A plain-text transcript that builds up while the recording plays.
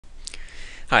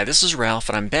Hi, this is Ralph,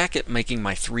 and I'm back at making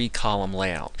my three-column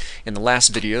layout. In the last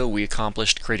video, we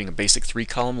accomplished creating a basic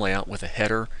three-column layout with a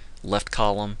header, left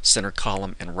column, center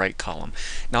column, and right column.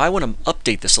 Now I want to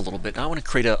update this a little bit, and I want to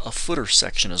create a footer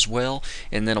section as well,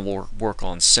 and then we'll work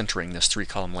on centering this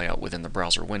three-column layout within the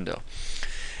browser window.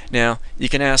 Now, you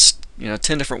can ask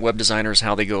 10 different web designers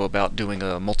how they go about doing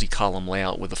a multi-column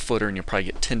layout with a footer, and you'll probably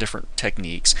get 10 different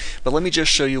techniques. But let me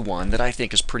just show you one that I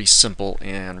think is pretty simple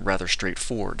and rather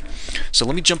straightforward. So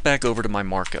let me jump back over to my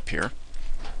markup here.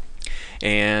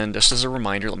 And just as a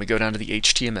reminder, let me go down to the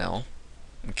HTML.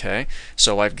 Okay,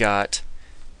 so I've got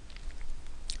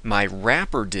my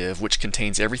wrapper div, which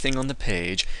contains everything on the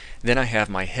page. Then I have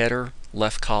my header,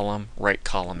 left column, right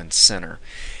column, and center.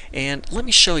 And let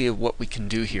me show you what we can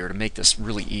do here to make this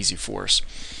really easy for us.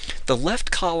 The left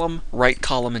column, right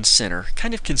column, and center,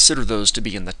 kind of consider those to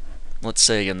be in the, let's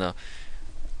say, in the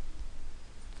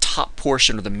top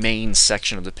portion of the main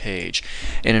section of the page.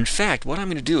 And in fact, what I'm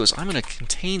going to do is I'm going to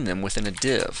contain them within a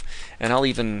div. And I'll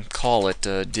even call it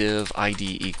div id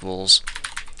equals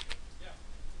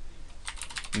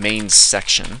main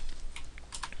section.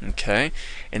 Okay,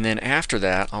 and then after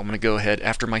that, I'm going to go ahead,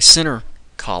 after my center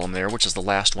column there, which is the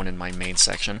last one in my main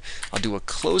section, I'll do a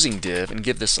closing div and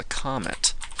give this a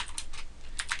comment.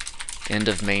 End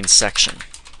of main section.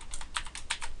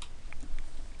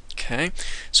 Okay,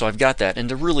 so I've got that. And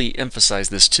to really emphasize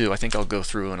this too, I think I'll go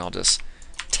through and I'll just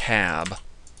tab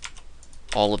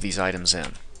all of these items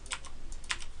in.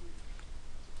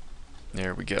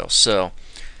 There we go. So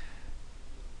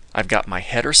I've got my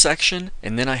header section,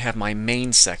 and then I have my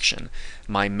main section.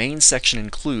 My main section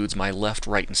includes my left,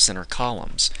 right, and center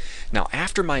columns. Now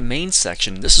after my main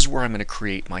section, this is where I'm going to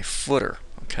create my footer.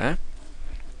 Okay,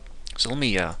 so let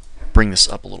me bring this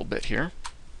up a little bit here.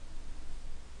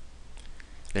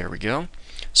 There we go.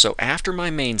 So after my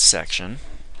main section,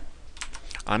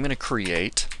 I'm going to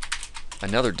create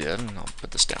another div, and I'll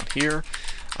put this down here,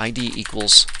 id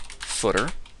equals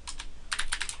footer.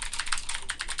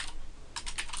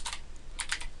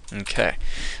 Okay,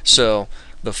 so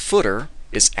the footer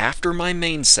is after my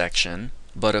main section,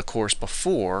 but of course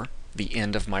before the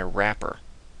end of my wrapper.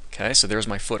 Okay, so there's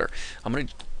my footer. I'm going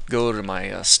to go to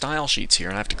my style sheets here,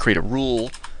 and I have to create a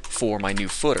rule for my new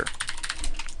footer.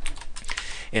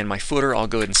 And my footer, I'll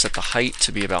go ahead and set the height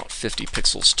to be about 50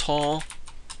 pixels tall,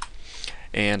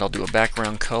 and I'll do a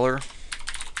background color,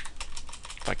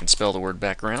 if I can spell the word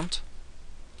background,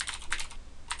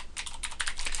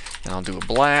 and I'll do a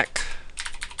black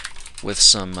with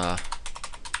some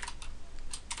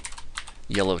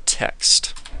yellow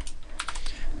text.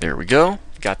 There we go.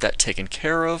 Got that taken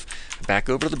care of. Back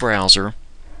over to the browser,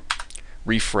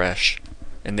 refresh,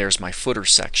 and there's my footer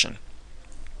section.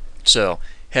 So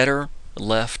header,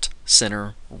 left,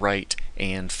 center, right,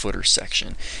 and footer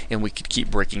section. And we could keep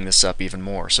breaking this up even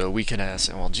more. So we could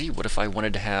ask, well, gee, what if I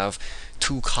wanted to have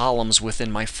 2 columns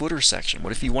within my footer section?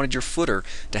 What if you wanted your footer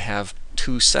to have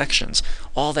 2 sections?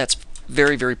 All that's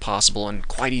very, very possible and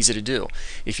quite easy to do.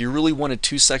 If you really wanted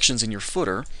 2 sections in your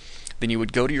footer, then you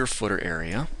would go to your footer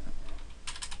area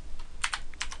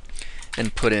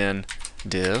and put in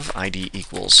div id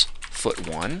equals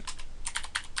foot1,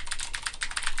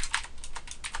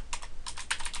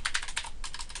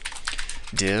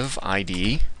 div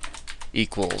id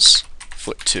equals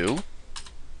foot2.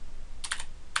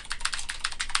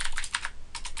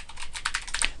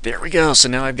 There we go. So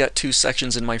now I've got 2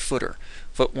 sections in my footer,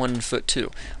 foot 1 and foot 2.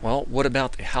 Well, what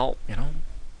about how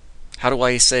do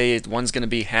I say one's going to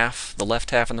be half, the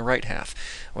left half and the right half?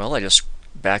 Well, I just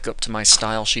back up to my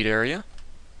style sheet area.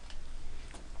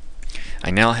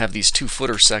 I now have these 2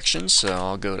 footer sections, so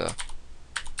I'll go to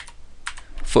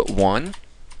foot 1.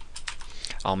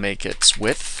 I'll make its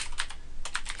width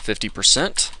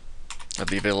 50%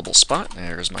 of the available spot.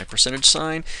 There's my percentage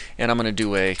sign, and I'm going to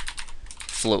do a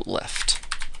float left.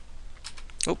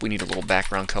 Oh, we need a little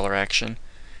background color action,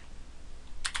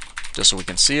 just so we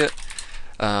can see it.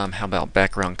 How about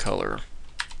background color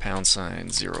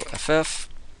 $0FF?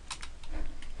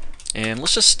 And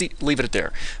let's just leave it at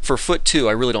there. For foot 2,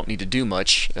 I really don't need to do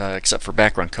much except for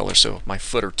background color, so my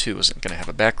footer 2 isn't going to have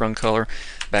a background color.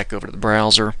 Back over to the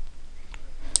browser,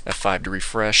 F5 to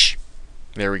refresh.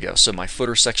 There we go. So my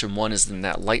footer section 1 is in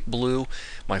that light blue.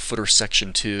 My footer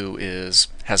section 2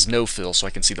 has no fill, so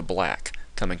I can see the black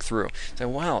coming through. So,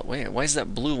 wow, wait, why is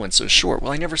that blue one so short?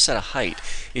 Well, I never set a height.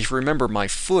 If you remember, my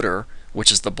footer,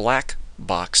 which is the black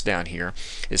box down here,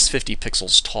 is 50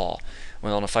 pixels tall.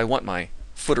 Well, and if I want my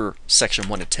footer section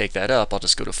 1 to take that up, I'll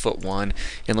just go to foot 1,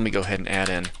 and let me go ahead and add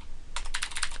in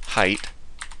height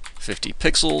 50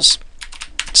 pixels.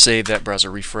 Save that,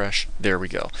 browser refresh. There we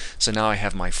go. So now I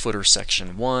have my footer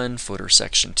section 1, footer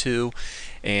section 2,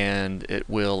 and it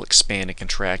will expand and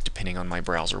contract depending on my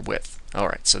browser width.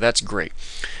 Alright, so that's great.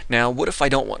 Now what if I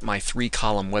don't want my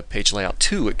 3-column web page layout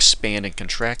to expand and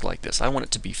contract like this? I want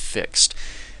it to be fixed.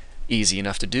 Easy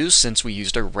enough to do since we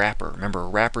used a wrapper. Remember, a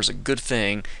wrapper is a good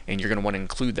thing, and you're going to want to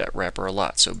include that wrapper a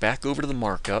lot. So back over to the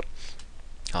markup,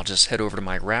 I'll just head over to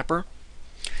my wrapper,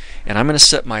 and I'm going to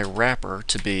set my wrapper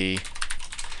to be,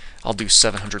 I'll do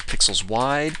 700 pixels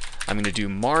wide. I'm going to do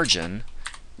margin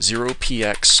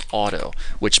 0px auto,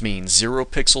 which means 0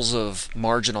 pixels of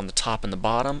margin on the top and the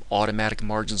bottom, automatic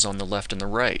margins on the left and the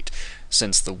right.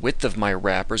 Since the width of my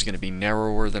wrapper is going to be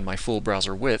narrower than my full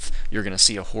browser width, you're going to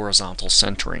see a horizontal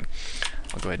centering.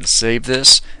 I'll go ahead and save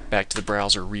this. Back to the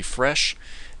browser, refresh.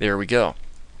 There we go.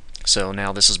 So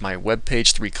now this is my web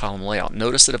page 3-column layout.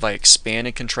 Notice that if I expand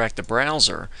and contract the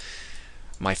browser,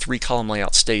 my 3-column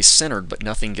layout stays centered, but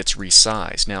nothing gets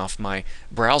resized. Now, if my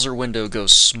browser window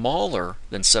goes smaller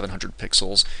than 700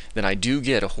 pixels, then I do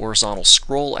get a horizontal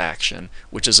scroll action,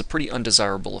 which is a pretty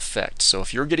undesirable effect. So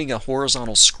if you're getting a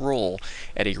horizontal scroll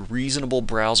at a reasonable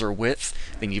browser width,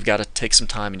 then you've got to take some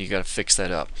time and you've got to fix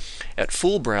that up. At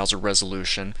full browser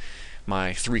resolution,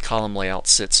 my 3-column layout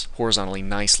sits horizontally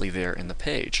nicely there in the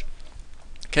page.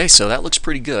 Okay, so that looks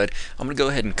pretty good. I'm going to go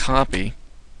ahead and copy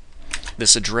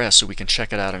this address so we can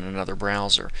check it out in another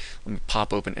browser. Let me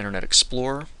pop open Internet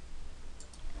Explorer.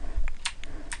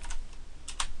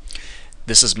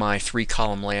 This is my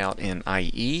 3-column layout in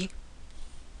IE.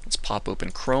 Let's pop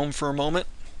open Chrome for a moment.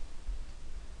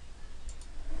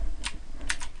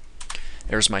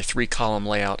 There's my 3-column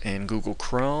layout in Google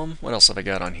Chrome. What else have I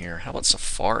got on here? How about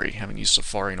Safari? Haven't used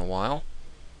Safari in a while.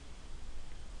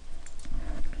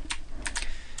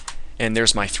 And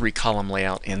there's my 3-column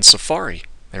layout in Safari.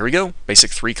 There we go,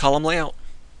 basic 3-column layout.